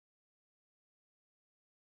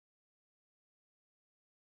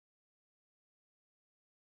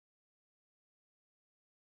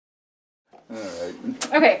Alright.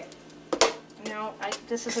 Okay. No,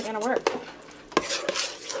 this isn't gonna work.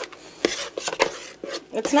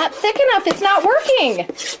 It's not thick enough. It's not working.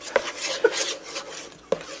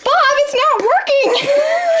 Bob, it's not working.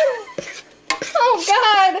 Oh,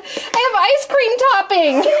 God. I have ice cream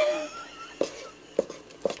topping.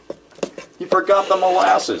 You forgot the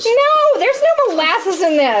molasses. No, there's no molasses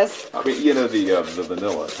in this. I mean, you know, the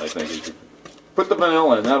vanilla, I think. Put the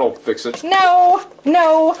vanilla in. That'll fix it. No,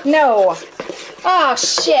 no, no. Oh,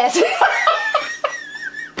 shit.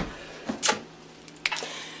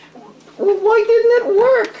 Well, why didn't it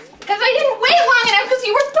work? Because I didn't wait long enough because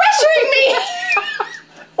you were pressuring me.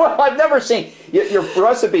 Well, I've never seen... Your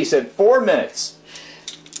recipe said 4 minutes.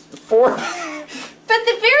 4... But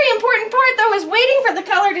the very important part, though, is waiting for the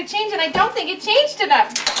color to change, and I don't think it changed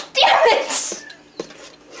enough. Damn it!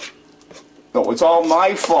 No, it's all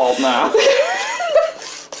my fault now.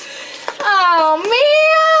 Oh,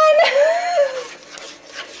 man!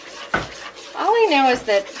 All I know is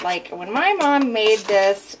that, like, when my mom made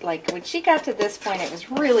this, like, when she got to this point, it was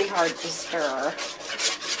really hard to stir.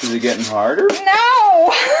 Is it getting harder?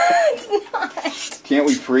 No! It's not. Can't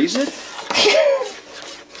we freeze it?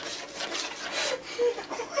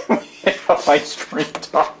 Ice cream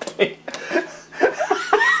topping.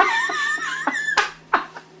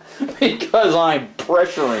 Because I'm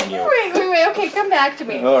pressuring you. Wait, okay, come back to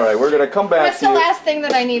me. Alright, we're going to come back What's to the last thing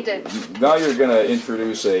that I need to... Now you're going to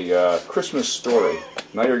introduce a Christmas story.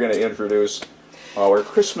 Now you're going to introduce our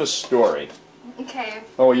Christmas story. Okay.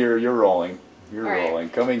 Oh, you're rolling. You're All right. rolling.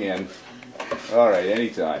 Coming in. Alright,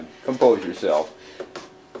 anytime. Compose yourself.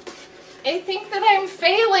 I think that I'm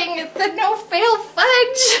failing at the no-fail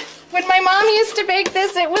fudge. When my mom used to bake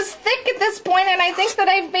this, it was thick at this point, and I think that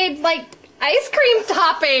I've made, like, ice cream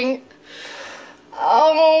topping.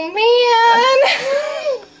 Oh,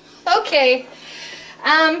 man. Okay.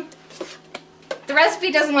 The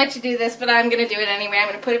recipe doesn't let you do this, but I'm going to do it anyway. I'm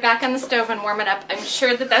going to put it back on the stove and warm it up. I'm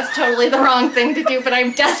sure that that's totally the wrong thing to do, but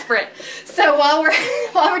I'm desperate. So while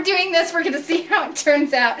we're doing this, we're going to see how it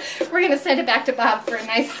turns out. We're going to send it back to Bob for a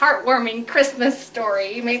nice, heartwarming Christmas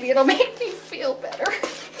story. Maybe it'll make me feel better.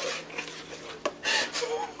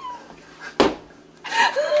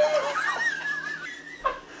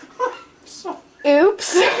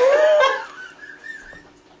 Oops.